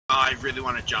I really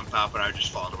want to jump out, but I would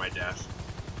just fall to my death.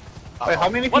 Wait, how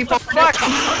many What people? the fuck?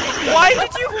 Why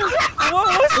did you? What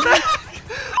was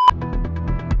that?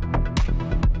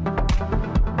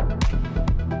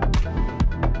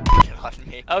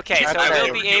 Okay, so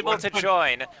we'll be able to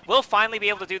join. We'll finally be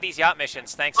able to do these yacht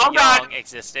missions thanks to Yong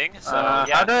existing. So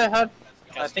yeah.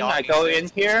 I think I go in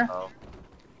here.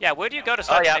 Yeah, where do you go to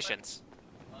start the missions?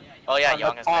 Oh yeah,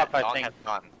 Yong has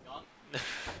gone.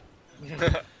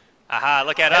 Aha,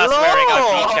 look at us wearing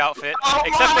our beach outfit.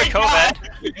 Except for Covet.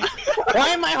 Why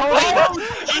am I holding?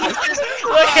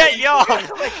 Look at Yong!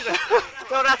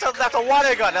 No, that's a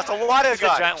water gun. That's a water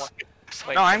gun. Giant one.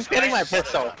 Wait, No, I'm getting my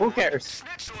pistol. Who cares?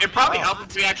 It'd probably help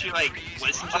if we actually like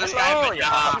listen to this guy, but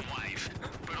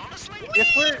If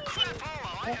we're,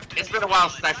 it's been a while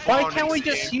since I've flown. why can't we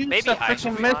just use Maybe the I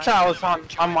should freaking missiles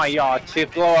on my yacht to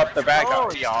blow up the bad Oh,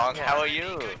 guys? Yong, how are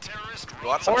you? You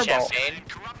want some Horrible. champagne?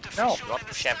 No. You want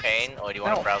some champagne, or do you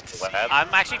want to browse the web? I'm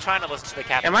actually trying to listen to the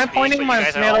captain. Am I pointing my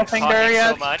middle finger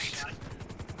yet? So much.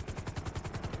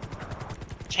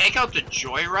 Take out the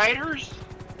Joyriders?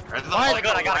 Oh my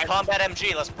god, I got a combat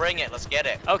MG. Let's bring it. Let's get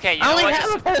it. Okay, you I know only what?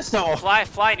 have a pistol.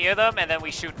 Fly near them and then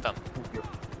we shoot them.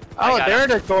 Oh, they're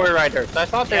the Joyriders. I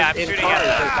thought they're I'm in shooting cars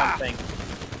at or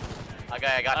something. Okay,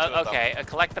 I got two of them. Okay,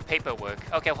 collect the paperwork.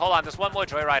 Okay, hold on. There's one more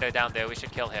Joyrider down there. We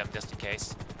should kill him just in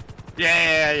case.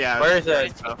 Yeah. Where is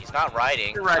it? He's not riding.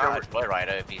 He's not a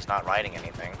Joyrider if he's not riding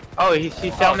anything. Oh, he's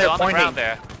down there on the pointing. ground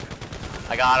there.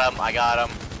 I got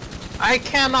him. I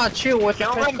cannot shoot with the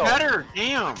Don't run pistol. better.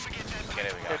 Damn. Okay,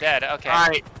 there we They're go. dead. Okay.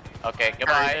 Alright. Okay,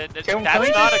 goodbye. That's Can we not a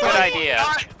just good fly- idea.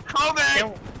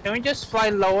 Covet! Can we just fly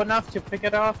low enough to pick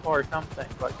it up or something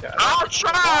like that? I'll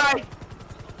try!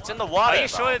 It's in the water. Are you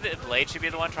sure that Blade should be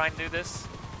the one trying to do this?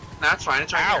 That's fine,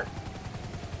 it's right here.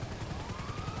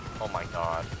 Oh my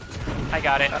god. I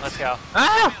got it. Let's go.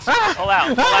 Ah! Ah! Pull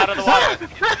out of the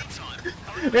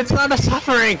water. It's not a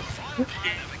suffering. Oh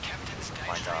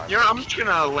my god. You know, I'm just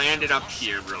gonna land it up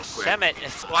here real quick. Damn it.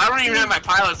 Well, I don't even have my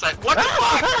pilot sight. What the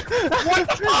fuck? What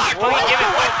the fuck? Well, we give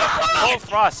it full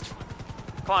thrust.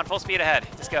 Come on, full speed ahead.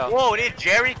 Just go. Whoa, we need a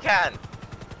jerry can.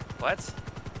 What?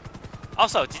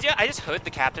 Also, I just heard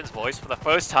the captain's voice for the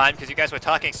first time because you guys were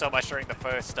talking so much during the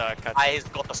first cut. I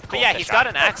got the But yeah, he's got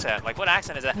an accent. Like, what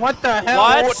accent is that? What the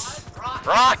hell? What?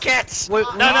 Rockets! No,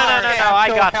 I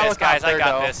got this, guys. I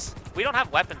got this. We don't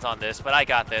have weapons on this, but I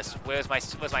got this. Where's my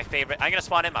favorite? I'm gonna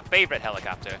spawn in my favorite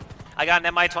helicopter. I got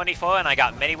an Mi-24 and I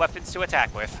got many weapons to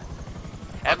attack with.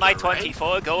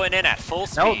 Mi-24 going in at full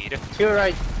speed. Nope, to your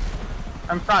right.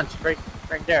 I'm front, right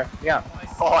there. Yeah.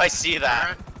 Oh, I see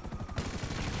that.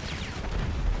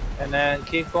 And then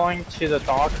keep going to the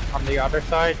dock on the other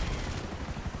side.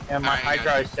 And my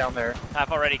Hydra is down there.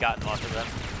 I've already gotten most of them.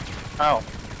 Oh.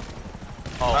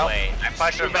 Oh Well, wait, I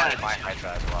probably should have gotten my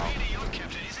Hydra as well.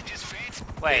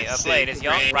 Wait, Blade, is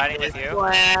Yong riding with you?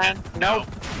 Nope.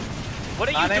 What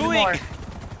are Not you doing? anymore.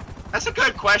 That's a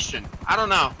good question. I don't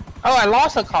know. Oh, I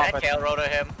lost a Can I Covet. tail rotor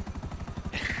him?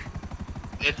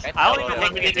 It's I don't even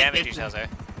think we can damage each other.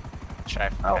 Should I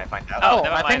find out? Oh, Oh,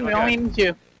 never I think mind, we we're only need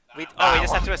to. We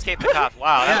just have to escape the cop.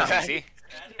 Wow, that was easy.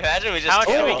 Imagine we just How much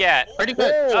do we get? Pretty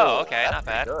good. Oh, okay, That's not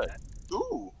bad. Good.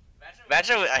 Ooh.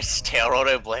 Imagine I just tail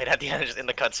rotor Blade at the end, just in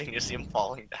the cutscene, you see him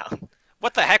falling down.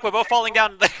 What the heck? We're both falling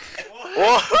down.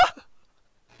 Whoa!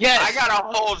 Yes. I got a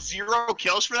whole 0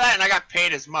 kills for that, and I got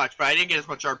paid as much, but I didn't get as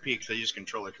much RP because I used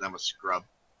controller because I'm a scrub.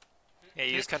 Yeah,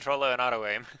 you use controller and auto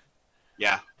aim.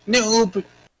 Yeah. Noob.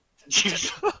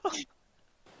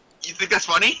 You think that's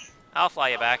funny? I'll fly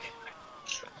you back.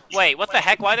 Wait, what the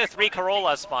heck? Why are there 3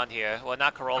 Corollas spawned here? Well,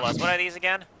 not Corollas. What are these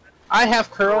again? I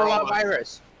have Corolla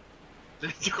virus.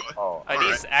 Oh. Are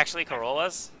these actually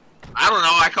Corollas? I don't know.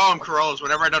 I call them Corollas.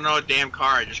 Whenever I don't know a damn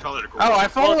car, I just call it a Corolla. Oh, I Well,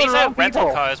 follow these the are wrong rental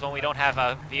people. cars when we don't have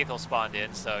a vehicle spawned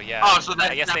in, so yeah. Oh, so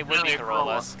that's I guess they would be definitely a Corolla.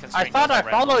 Corollas. I considering thought those I are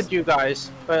rentals. followed you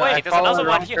guys, but I Wait, there's followed another the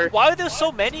one wrong here. person. Why are there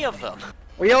so many of them?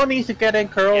 We all need to get in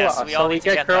Corolla, Yes, we all so need we to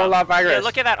get get Corolla them. virus. Yeah,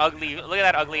 look at that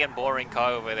ugly and boring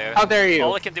car over there. How dare you?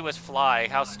 All it can do is fly.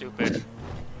 How stupid.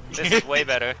 This is way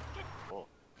better.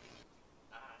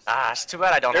 Ah, it's too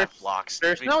bad I don't have blocks.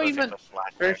 There's It'd be no perfect even, with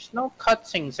flashlight. there's no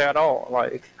cutscenes at all.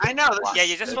 Like I know. This Yeah,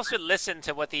 you're just supposed to listen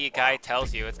to what the guy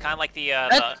tells you. It's kind of like the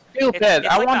that's stupid. It's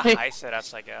I like want the to. high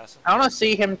setups, I guess. I want to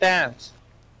see him dance.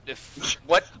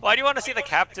 What? Why do you want to see the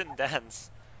captain dance?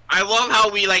 I love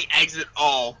how we like exit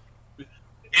all.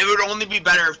 It would only be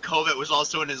better if Covet was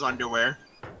also in his underwear.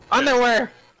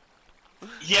 Underwear.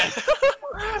 Yes.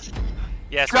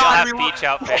 Yes, we all God, have we beach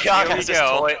outfits. Yong Here we has his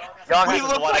go. toy. Yong We has his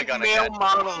look water like gun male again.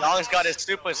 models. Yong's got his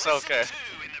super soaker.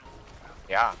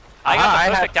 Yeah. I got I the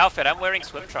have- perfect outfit. I'm wearing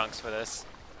swim trunks for this.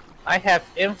 I have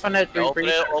infinite The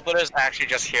rebreather. opener's actually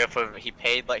just here for he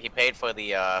paid for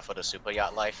the super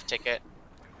yacht life ticket.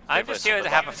 I'm just here to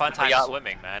have a fun time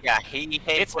swimming, man. Yeah, he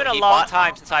paid. It's been a long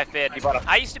time since I've been.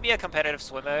 I used to be a competitive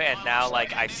swimmer, and now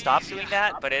like I've stopped doing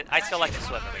that. But I still like to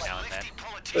swim every now and then.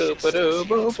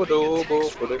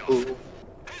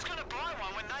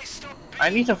 I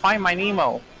need to find my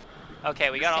Nemo. Okay,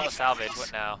 we got all the salvage.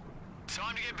 What now?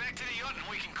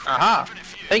 Aha!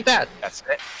 Take that! That's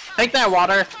it. Take that,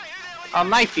 water! I'll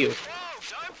knife you.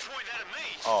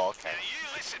 Oh, okay.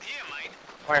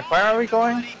 Where are we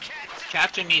going?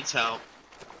 Captain needs help.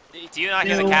 Do you not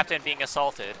hear the captain being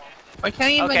assaulted? I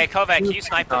can't even. Okay, Covet, can you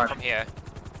snipe them from here?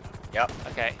 Yep.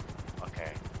 Okay.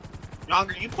 Okay. Yong,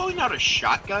 are you pulling out a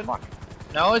shotgun?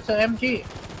 No, it's an MG.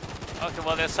 Okay,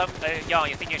 well there's some. Yong,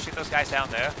 you think you can shoot those guys down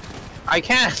there? I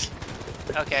can't.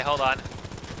 Okay, hold on.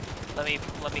 Let me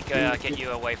get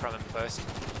you away from him first.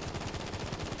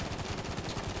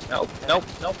 Nope, nope,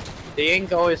 nope. The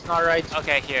angle is not right.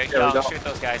 Okay, here, There we Yong, go. shoot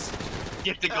those guys.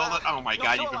 You have to go. Oh my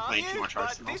god, you've been playing too much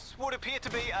Arsenal. This would appear to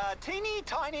be a teeny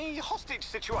tiny hostage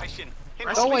situation.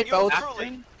 Go away, both.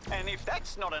 And if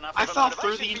that's not enough, I of a fell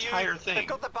through the motivation for entire you, thing. They've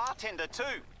got the bartender too.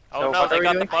 Oh So no, what they are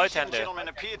got we the doing? bartender. Gentlemen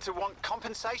appear to want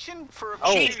compensation for a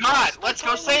Oh. She's not. Let's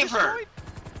go save her.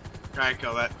 Alright,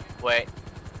 Covet. Wait.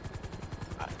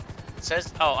 It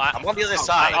says Oh, I'm on the other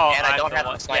side, and I don't have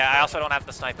the sniper. Yeah, I also don't have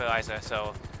the sniper either.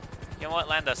 So, you know what?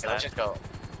 Land us Okay, then. let's just go.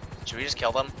 Should we just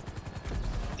kill them?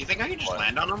 Do you think I can just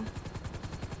land on them?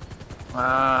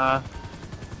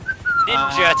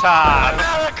 Ninja time!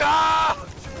 America!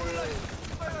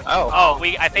 Oh. Oh,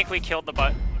 I think we killed the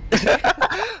butt.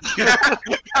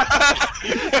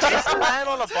 Just land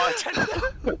on a bartender.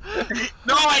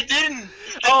 No, I didn't.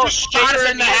 Oh, I just shot her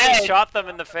in the head. shot them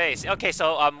in the face. Okay,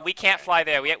 so we can't fly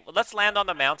there. Let's land on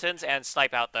the mountains and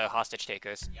snipe out the hostage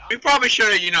takers. We probably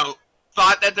should have,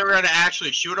 thought that they were gonna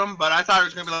actually shoot them, but I thought it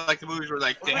was gonna be like the movies where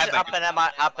like they We had should like.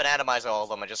 up and atomize all of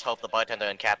them and just hope the bartender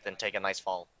and captain take a nice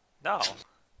fall. No.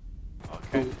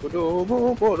 Okay,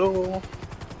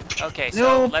 Okay, so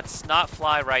No. let's not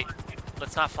fly right.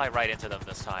 Let's not fly right into them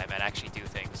this time and actually do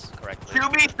things correctly. To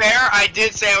be fair, I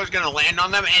did say I was gonna land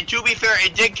on them, and to be fair,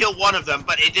 it did kill one of them,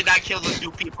 but it did not kill the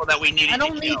two people that we needed I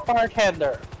don't to need kill.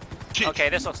 bartender. Okay,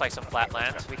 this looks like some flat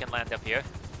land. We can land up here.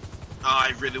 Oh,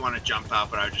 I really want to jump out,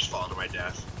 but I would just fall to my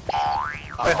death.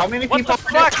 Wait, how many What people? the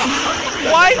fuck?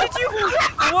 Why did you?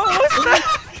 What was that?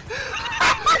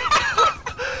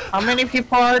 How many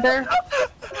people are there?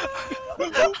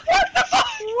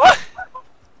 What?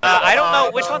 I don't know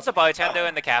which one's the bartender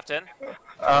and the captain.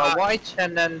 White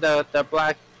and then the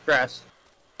black dress.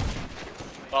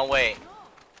 Oh wait.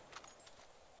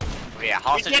 Yeah, We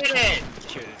hostage. did it!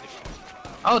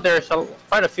 Oh, there's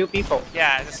quite a few people.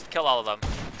 Yeah, just kill all of them.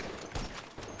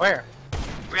 Where?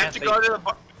 We have to go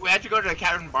to the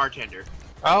cabin bartender.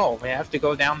 Oh, we have to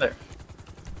go down there.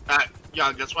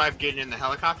 Yeah, that's why I'm getting in the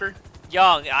helicopter.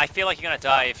 Young, I feel like you're gonna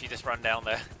die if you just run down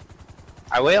there.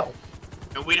 I will.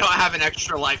 And we don't have an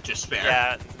extra life to spare.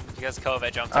 Yeah, because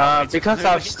Covet jumped out. Because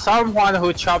of someone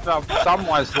who chopped off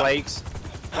someone's legs.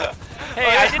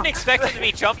 Hey, I didn't expect him to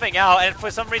be jumping out, and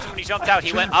for some reason when he jumped out,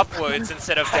 he went upwards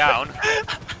instead of down.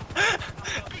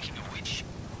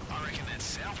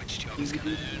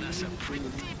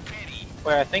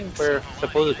 Wait, I think we're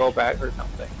supposed to go back or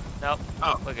something. Nope.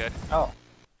 Oh. We're good. Oh.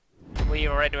 We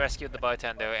already rescued the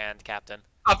bartender and captain.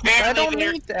 Apparently, I don't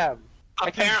need them.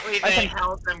 Apparently, I they can-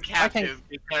 held them captive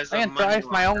because I of can drive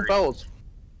my own boat.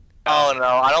 Oh no,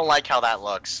 I don't like how that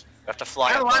looks. You have to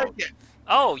fly I a like boat. it.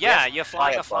 Oh, yeah, Yes, you're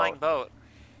flying a fly a flying boat.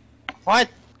 What?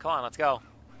 Come on, let's go.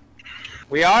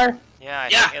 We are? Yeah,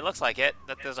 Yeah. Think it looks like it.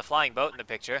 That there's a flying boat in the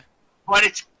picture. But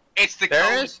it's the There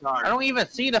Covet is? guard. I don't even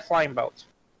see the flying boat.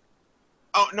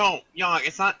 Oh no, Young,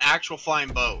 it's not an actual flying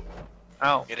boat.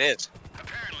 Oh. It is.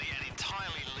 Apparently, an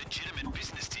entirely legitimate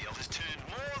business deal has turned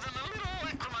more than a little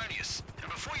acrimonious. And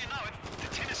before you know it,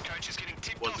 the tennis coach is getting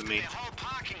tipped off Wasn't that me. their whole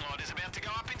parking lot is about to go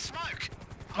up in smoke.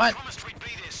 I What? promised we'd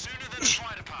be there sooner than the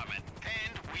fire department,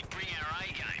 and we'd bring our A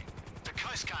game. The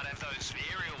Coast Guard have those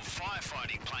aerial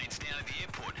firefighting planes down at the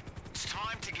airport. It's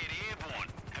time to get airborne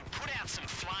and put out some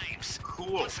flames.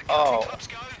 Cool. Once the country Oh. clubs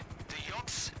go, the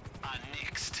yachts are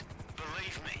next.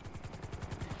 Believe me.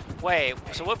 Wait,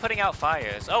 so we're putting out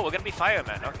fires. Oh, we're gonna be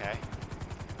firemen. Okay.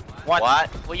 What?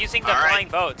 We're using the All right. flying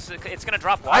boats. It's gonna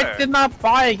drop water. I did not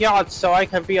buy a yacht so I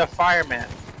can be a fireman.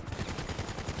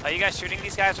 Are you guys shooting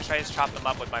these guys, or should I just chop them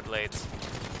up with my blades?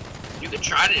 You could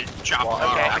try to chop Well, them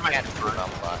okay, up. I That might can't be do fun. them,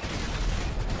 but.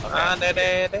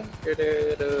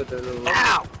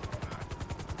 Ow!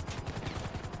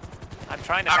 I'm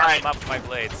trying to All chop right. them up with my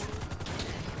blades.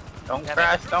 Don't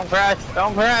crash, don't crash,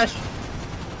 don't crash!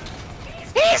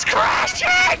 He's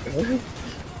crashing!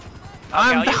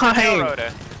 I'm dying.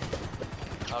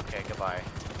 Okay, goodbye.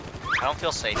 I don't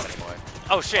feel safe anymore.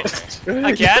 Oh shit!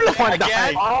 Again?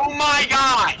 Again? Oh my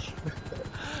god!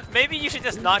 Maybe you should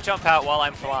just not jump out while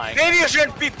I'm flying. Maybe you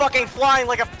shouldn't be fucking flying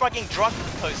like a fucking drunk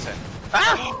person.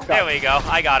 Ah! There we go.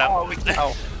 I got him.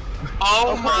 Oh,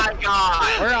 Oh my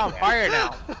god! we're on fire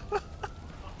now.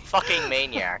 Fucking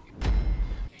maniac.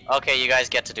 Okay, you guys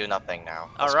get to do nothing now.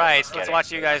 All right, so let's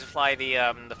watch you guys fly the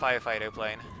firefighter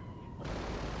plane.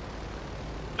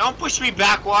 Don't push me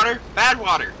back, water. Bad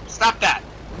water. Stop that.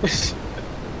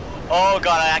 Oh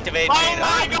god, I activated. Oh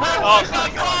my god! Oh What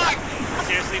the fuck?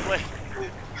 Seriously, Blake?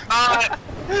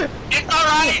 It's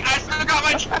alright. I still got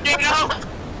my tornado.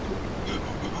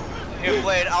 Here,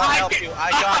 Blade, I'll help you.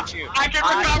 I got you. I can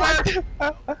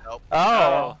recover. Nope.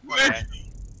 Oh. Okay.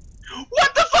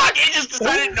 What the fuck? It just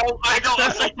decided no. I go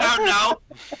upside down now.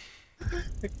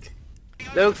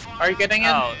 Luke, are you getting in?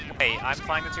 Oh, wait, I'm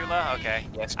flying the Tula? Okay.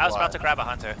 Yes, I was you about are. to grab a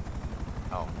hunter.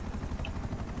 Oh.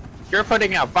 You're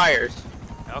putting out fires.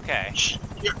 Okay.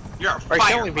 You're a Or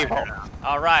killing firefighter people. now.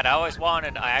 Alright, I always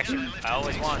wanted to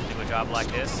do a job like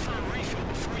this.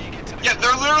 Yeah,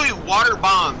 they're literally water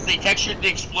bombs. They textured the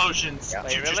explosions. Yeah. to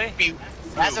Wait, just really? be-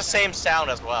 That's the same sound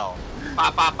as well.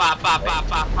 Pop, pop, pop, pop, pop,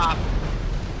 pop, pop.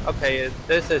 Okay,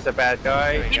 this is a bad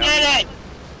guy. There We you did go. it!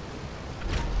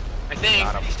 I think.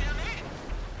 Got him. He's down there.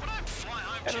 When I fly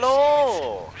home, just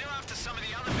Hello! go after some of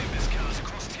the other members' cars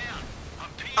across town. I'm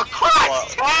being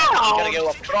Across Well, town! we're gonna go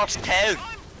across town.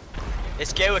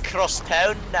 Let's go across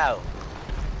town now.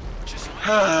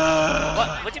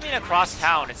 What do you mean across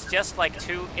town? It's just like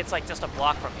it's like just a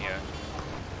block from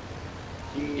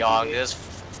here. Yong, there's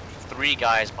 3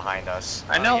 guys behind us.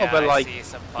 I know, Oh, yeah, but I like, see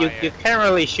some you fire. can't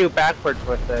really shoot backwards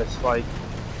with this. Like,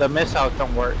 the missiles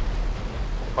don't work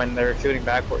when they're shooting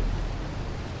backwards.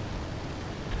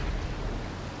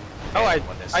 Oh, Okay,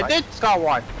 on this I side. did got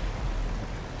one.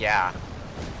 Yeah.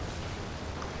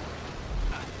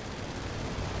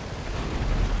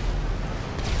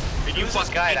 Did you Who's this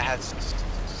fucking guy that has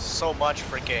so much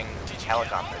freaking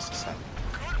helicopters to send?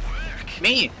 good work.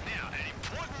 Me. Now, an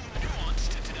important nuance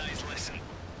to today's lesson.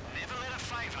 Never let a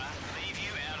favor leave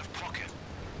you out of pocket.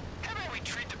 How about we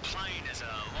treat the plane as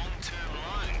a long-term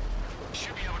loan?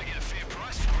 Should be able to get a fair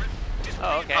price for it. Just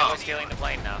Oh, okay, Oh. we're stealing the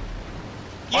plane now.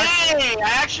 Yay!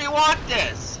 I actually want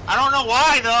this. I don't know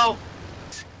why though.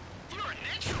 You're a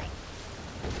natural.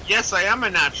 Yes, I am a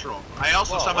natural. I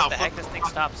also Whoa, somehow what the heck? This thing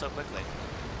stopped so quickly.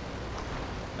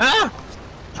 Ah!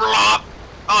 flop.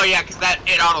 Oh yeah, cause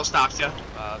it auto stops you.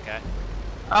 Okay.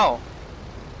 Oh.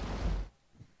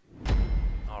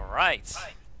 Alright.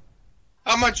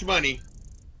 How much money?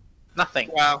 Nothing.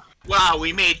 Wow. Wow,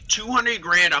 we made 200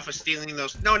 grand off of stealing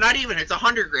those. No, not even. It's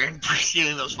 100 grand for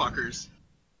stealing those fuckers.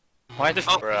 What?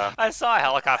 Bruh. I saw a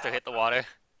helicopter hit the water.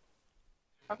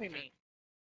 Probably me.